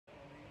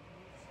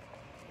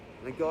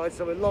Hey guys,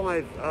 so we're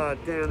live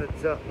down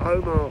at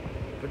Omar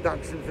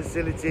production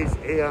facilities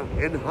here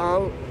in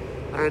Hull,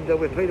 and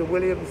with Peter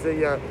Williams,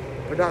 the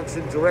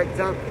production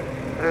director,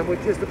 and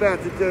we're just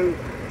about to do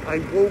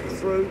a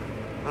walkthrough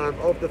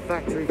of the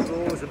factory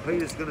floors, and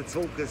Peter's going to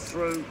talk us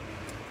through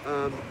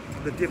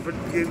the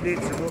different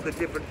units and what the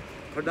different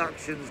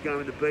production's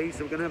going to be.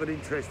 So we're going to have an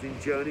interesting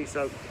journey.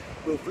 So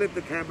we'll flip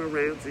the camera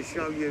around to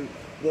show you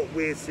what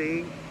we're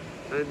seeing,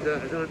 and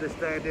as I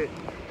understand it,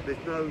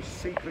 there's no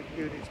secret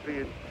units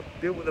being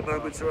built at the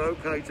moment, so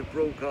okay to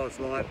broadcast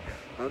live.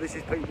 This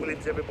is Pete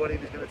Williams, everybody,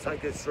 who's going to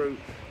take us through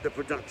the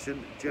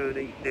production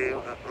journey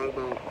now at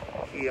Omar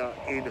here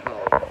in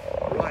Hull.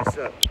 Right,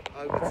 sir,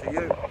 over to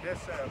you.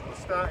 Yes, sir. We'll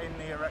start in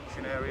the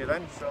erection area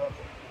then. So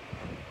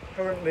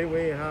currently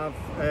we have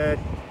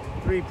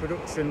 3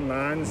 production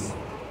lines.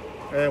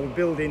 We're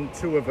building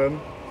 2 of them,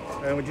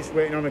 and we're just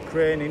waiting on a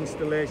crane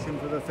installation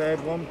for the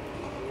 3rd one.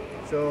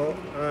 So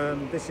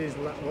this is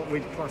what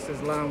we'd class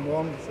as line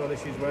 1. So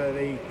this is where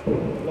the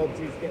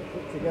lodges get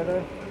put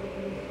together.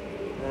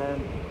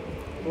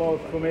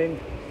 Floors come in,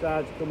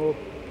 sides come up,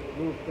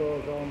 roof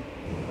goes on,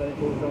 then it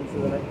goes on to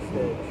the next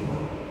stage.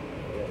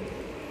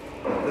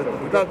 The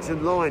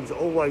production lines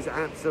always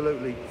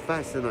absolutely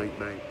fascinate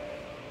me.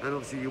 And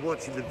obviously you're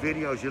watching the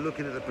videos, you're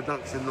looking at the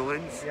production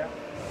lines. Yeah.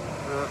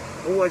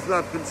 Always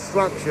love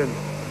construction,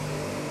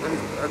 and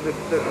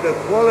the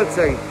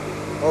quality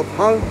of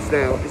homes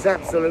now is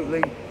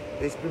absolutely,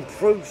 it's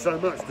improved so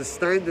much, the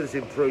standard has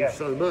improved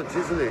so much,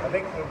 isn't it? I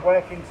think the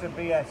working to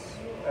BS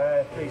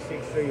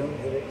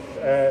 36300,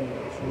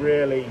 it's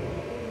really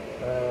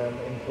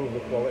improved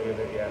the quality of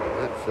it, yeah.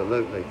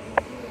 Absolutely.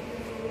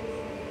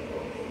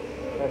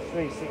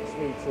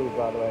 3632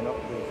 by the way, not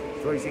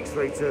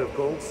 3632 of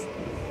course.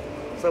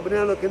 So we're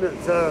now looking at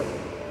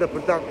the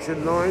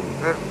production line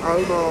at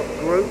Omar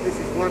Group. This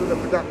is one of the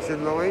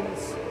production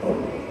lines.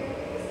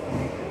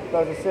 So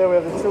as I say, we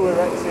have the 2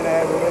 erection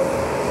areas.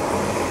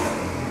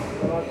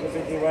 The lads are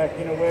busy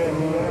working away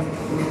here.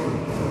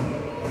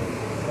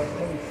 They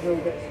come through,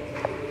 gets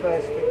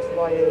first fixed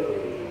wires,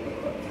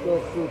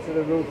 goes through to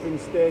the roofing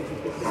stage, if you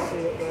can see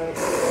it there.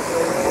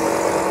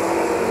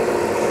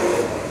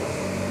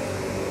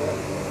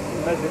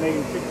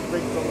 Mezzanine fixed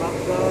bricks on that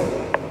side.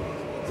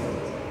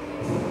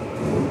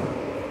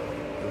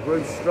 The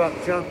roof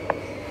structure.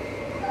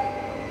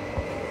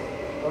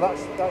 Well,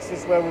 that's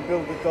just where we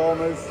build the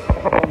dormers.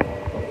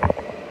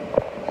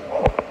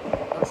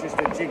 That's just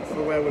a jig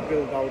for where we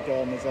build our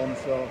dormers on.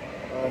 So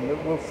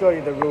we'll show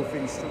you the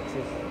roofing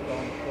structures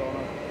down the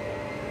corner.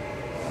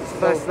 It's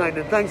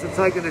fascinating. Thanks for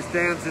taking us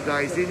down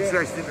today. It's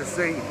interesting to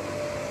see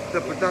the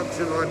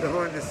production line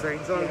behind the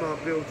scenes. Omar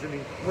built an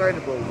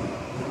incredible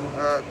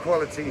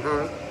quality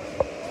home.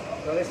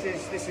 So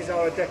this is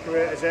our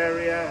decorators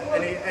area.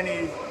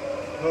 Any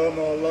home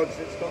or lodge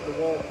that's got the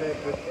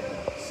wallpaper,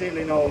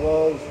 ceiling or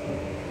walls.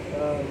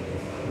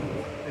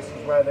 This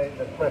is where they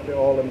prep it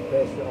all and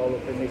paste it all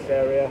up in this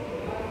area.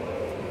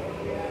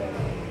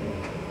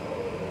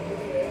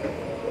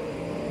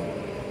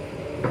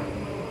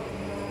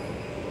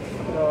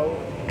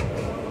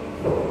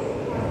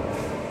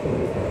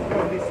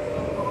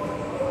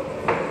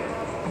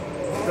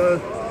 So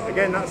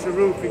again, that's the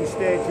roofing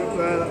stage up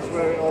there. That's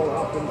where it all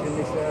happens in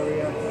this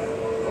area.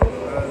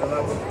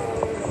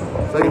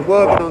 So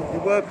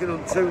you're working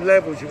on 2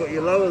 levels. You've got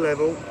your lower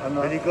level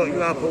and you've got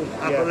your upper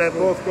level.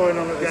 Both going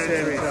on at the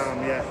same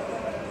time, yeah.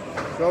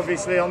 So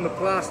obviously on the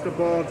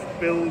plasterboard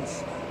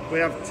builds, we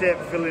have tape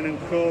filling and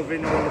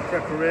coving all the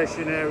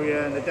preparation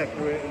area, and the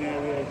decorating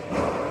area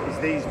is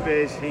these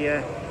bays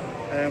here.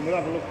 We'll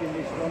have a look in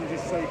this one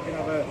just so you can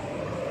have a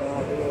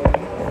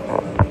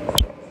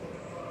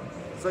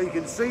So you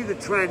can see the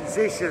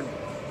transition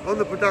on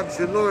the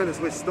production line as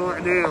we're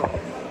starting out,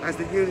 as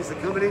the units are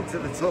coming into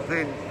the top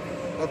end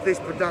of this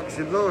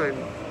production line.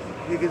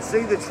 You can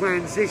see the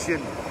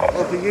transition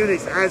of the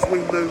units as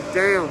we move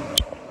down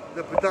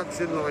the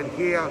production line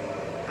here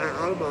at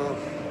Omar.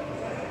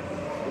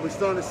 And we're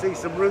starting to see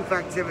some roof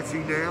activity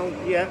now.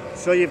 Yeah,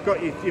 so you've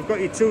got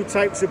your 2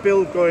 types of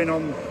build going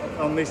on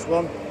this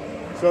one.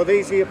 So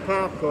these are your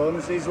park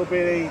homes. These will be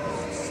the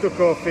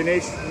stucco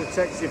finish, the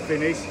texture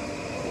finish,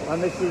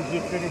 and this is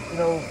your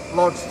traditional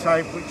lodge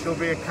type, which will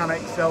be a Can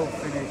XL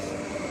finish.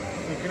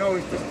 You can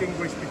always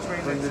distinguish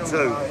between the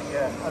two.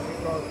 Yeah, as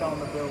it goes down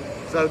the build.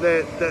 So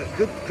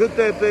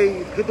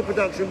could the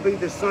production be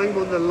the same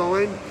on the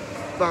line,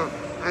 but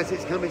as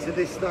it's coming to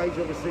this stage,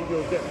 obviously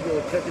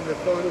you're taking the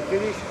final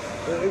finish,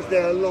 or is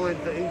there a line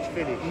for each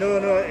finish? No,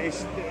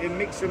 it's a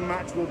mix and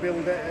match. We'll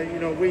build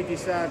it. We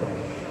decide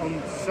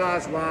on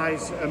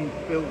size-wise and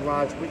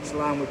build-wise which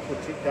line we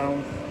put it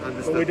down.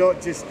 But we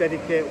don't just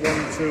dedicate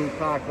one to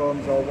park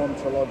homes or one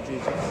to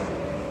lodges.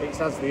 It's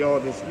as the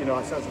orders,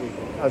 it's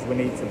as we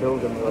need to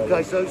build them. Really.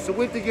 Okay, so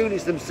with the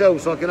units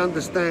themselves, I can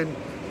understand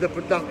the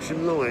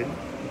production line.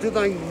 Do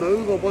they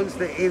move, or once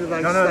they're in,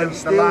 they stay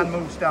still? The line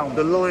moves down.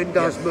 The line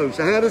does move.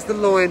 So how does the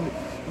line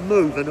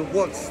move, and at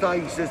what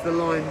stage does the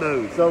line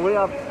move? So we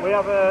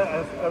have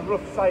a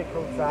rough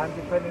cycle time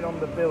depending on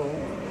the build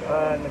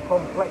and the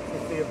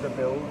complexity of the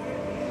build.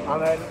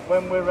 and then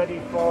when we're ready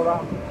for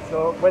that,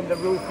 so when the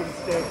roofing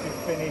stage is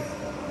finished,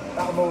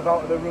 that'll move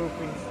out of the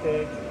roofing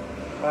stage,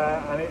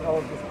 and it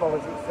all just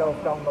follows itself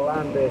down the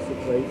line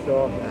basically.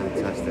 So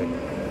fantastic.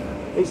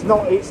 It's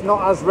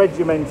not as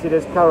regimented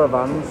as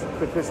caravans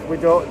because we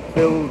don't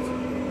build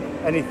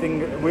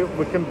anything.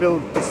 We can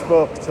build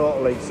bespoke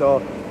totally.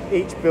 So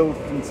each build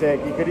can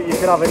take. You could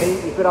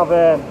have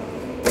an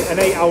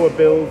 8-hour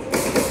build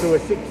to a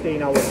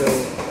 16-hour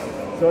build.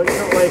 So it's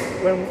not like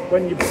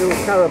when you build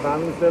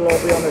caravans, they'll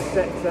all be on a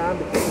set time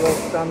because they're all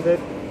standard.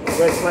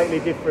 We're slightly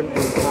different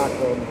in park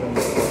homes and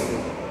buses.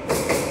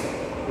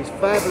 It's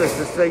fabulous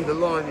to see the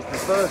line. It's the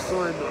first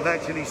time I've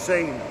actually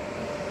seen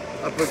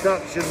a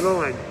production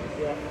line,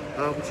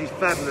 which is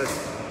fabulous.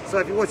 So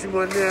if you're watching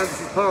right now,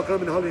 this is Park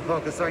Home and Holiday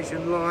Park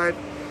Association live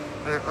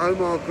at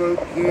Omar Group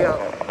here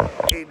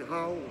in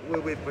Hull. We're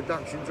with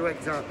production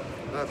director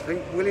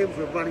Pete Williams.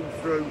 We're running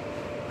through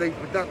the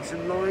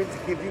production line to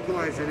give you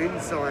guys an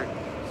insight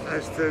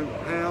as to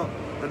how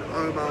an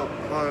Omar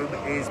home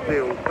is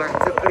built. Back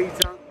to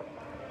Peter.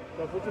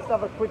 So if we just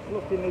have a quick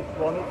look in this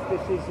one,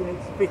 this is in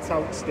its fit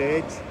out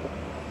stage.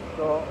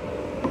 So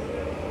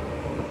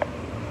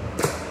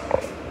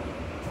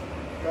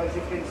as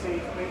you can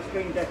see, it's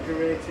been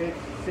decorated,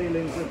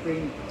 ceilings have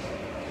been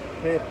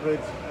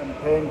papered and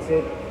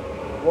painted,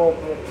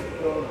 wallpaper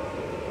done.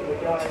 The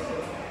guys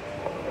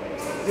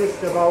are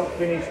just about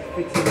finished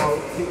fitting out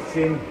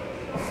kitchen.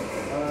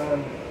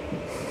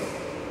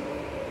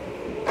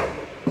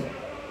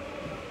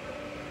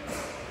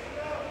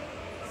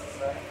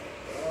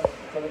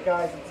 So the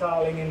guys are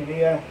tiling in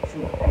here,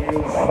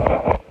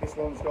 this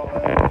one's got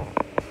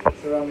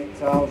ceramic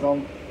tiles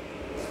on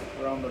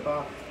around the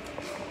back.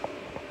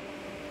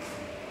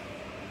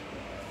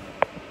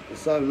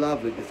 It's so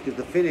lovely because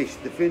the finish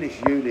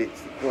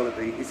units, the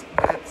quality is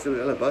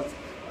absolutely. Hello, bud.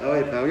 How are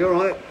you, pal? You all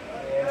right?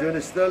 Yeah. Doing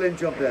a sterling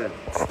job there.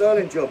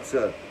 Sterling job,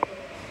 sir.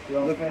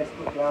 You're on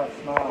Facebook Live,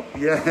 smile.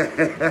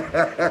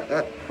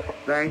 Yeah.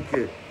 Thank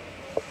you.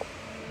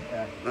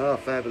 Yeah. Oh,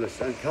 fabulous.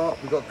 And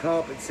we've got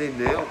carpets in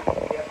now.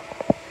 Yeah.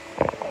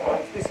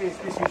 This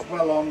is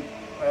well on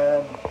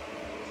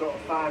sort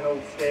of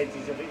final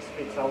stages of its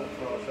fit out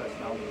process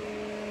now.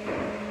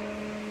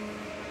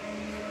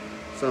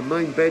 So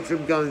main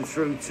bedroom going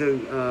through to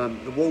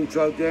the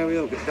wardrobe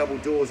area. We've got double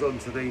doors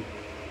onto the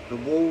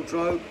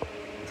wardrobe.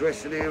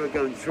 Dressing area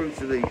going through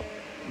to the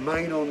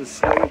main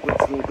ensuite,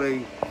 which will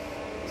be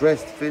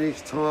dressed,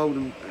 finished, tiled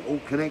and all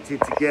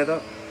connected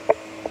together.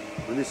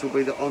 And this will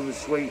be the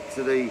ensuite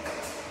to the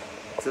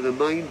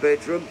main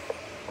bedroom.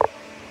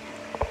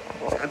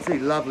 It's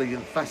absolutely lovely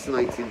and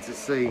fascinating to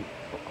see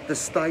the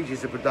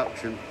stages of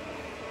production.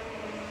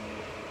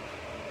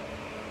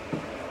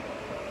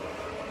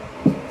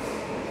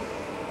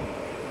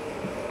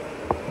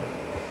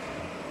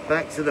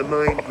 Back to the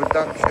main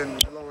production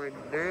line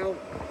now.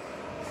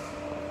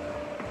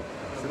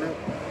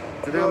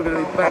 So now we're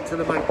going to be back to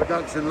the main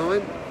production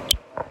line.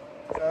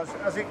 So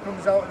as it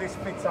comes out of this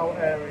fit out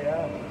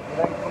area, we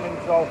then come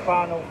into our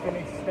final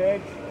finish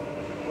stage,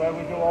 where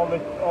we do all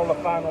the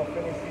final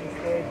finishing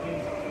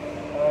stages,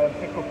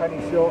 pick up any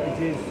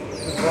shortages,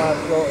 supply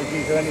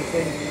shortages or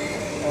anything.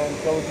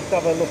 So we'll just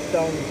have a look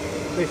down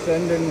this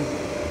end and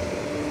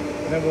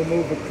then we'll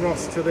move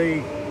across to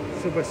the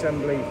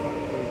sub-assembly factory.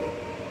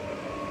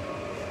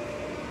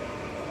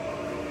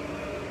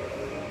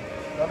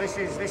 So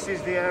this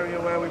is the area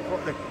where we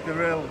put the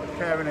real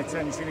care and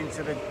attention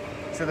into the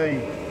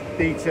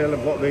detail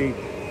of what the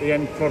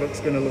end product's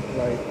going to look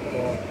like.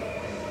 So,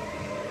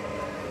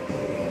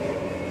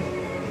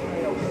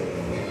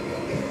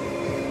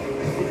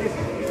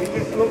 if you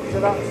just look to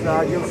that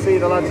side, you'll see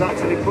the lads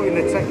actually putting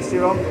the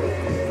texture on.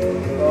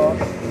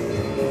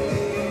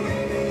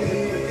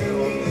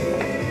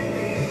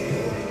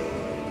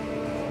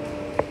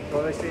 So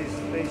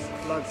these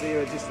lads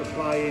here are just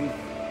applying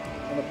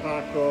on the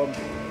park home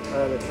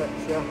the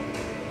texture.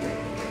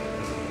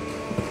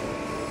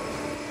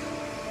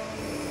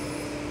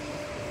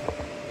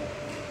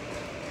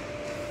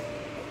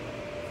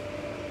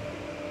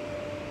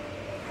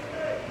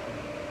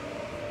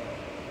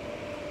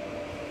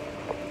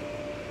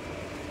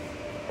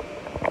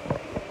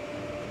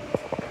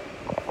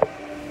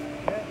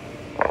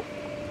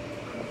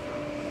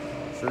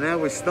 So now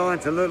we're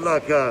starting to look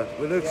like a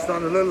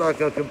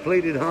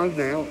completed home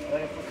now.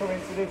 And if we come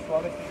into this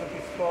one, this is a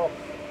bespoke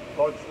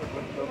lodge that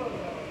we've done.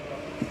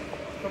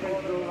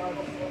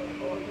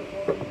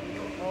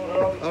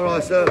 All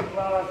right, sir.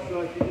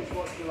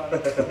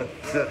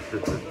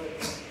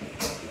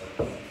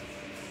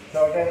 So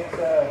again, it's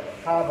a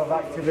half of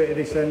activity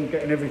this end,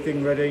 getting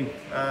everything ready.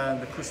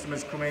 And the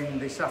customers come in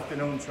this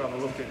afternoon to have a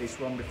look at this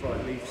one before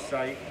it leaves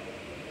site.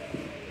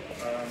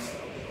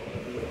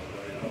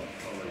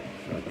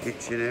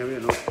 Kitchen area,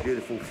 nice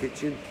beautiful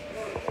kitchen.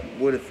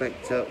 Wood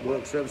effect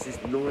work surfaces,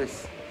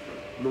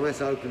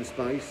 nice open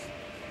space.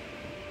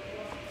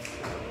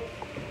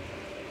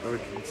 Very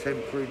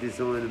contemporary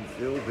design and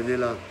feel.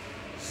 Vanilla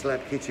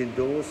slab kitchen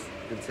doors,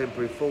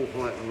 contemporary full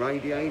height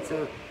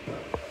radiator.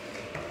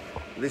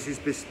 This is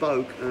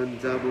bespoke,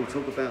 and we'll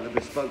talk about the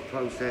bespoke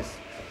process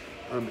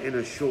in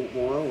a short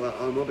while at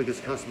Omar, because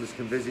customers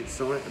can visit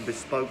site and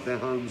bespoke their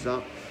homes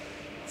up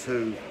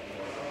to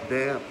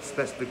their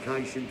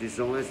specification,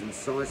 designs and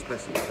size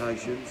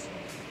specifications.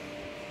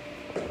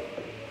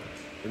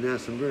 And now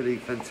some really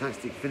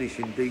fantastic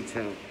finishing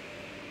detail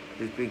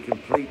has been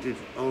completed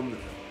on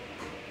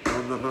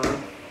the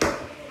home.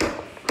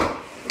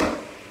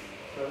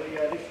 So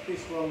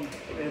this one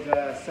is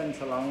a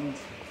centre lounge.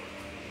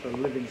 So the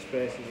living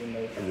space is in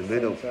the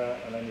middle, centre,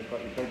 and then you've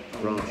got your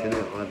bedroom branching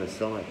out either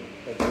side.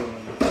 Bedroom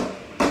and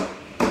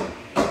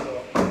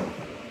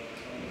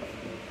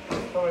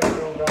storage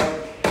room,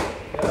 guys.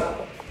 Yeah.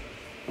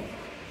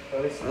 So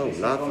this is one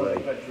of the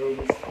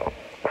bedrooms.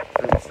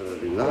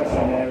 Absolutely lovely.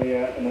 Dressing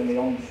area, and then the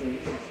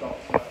ensuite and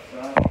stops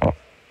outside.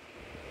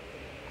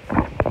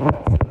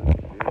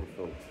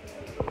 Absolutely beautiful.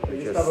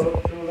 Just have a look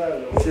through there.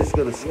 Just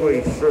going to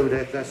squeeze through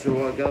there, if that's all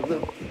right,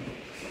 Governor.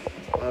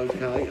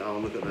 Okay, oh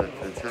look at that,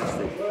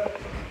 fantastic.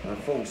 A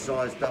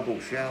full-size double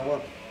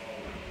shower.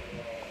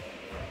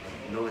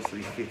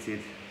 Nicely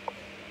fitted.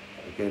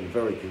 Again,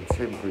 very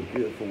contemporary,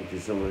 beautiful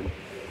design.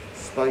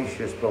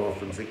 Spacious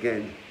bathrooms,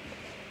 again,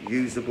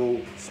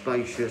 usable,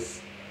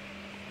 spacious,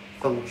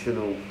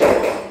 functional.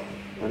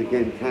 And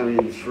again,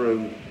 carrying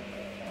through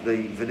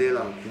the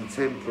vanilla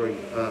contemporary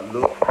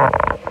look.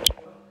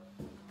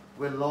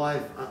 We're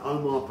live at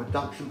Omar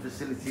production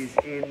facilities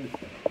in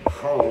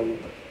Hull,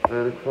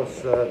 and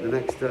across the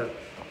next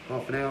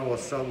half an hour or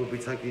so we'll be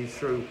taking you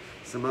through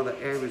some other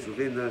areas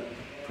within the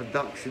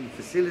production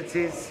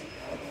facilities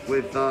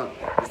with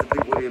Mr.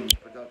 Pete Williams,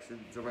 production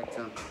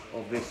director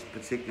of this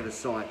particular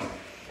site.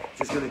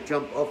 Just going to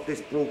jump off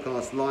this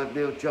broadcast live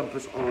now, jump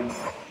us on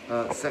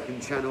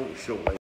second channel shortly.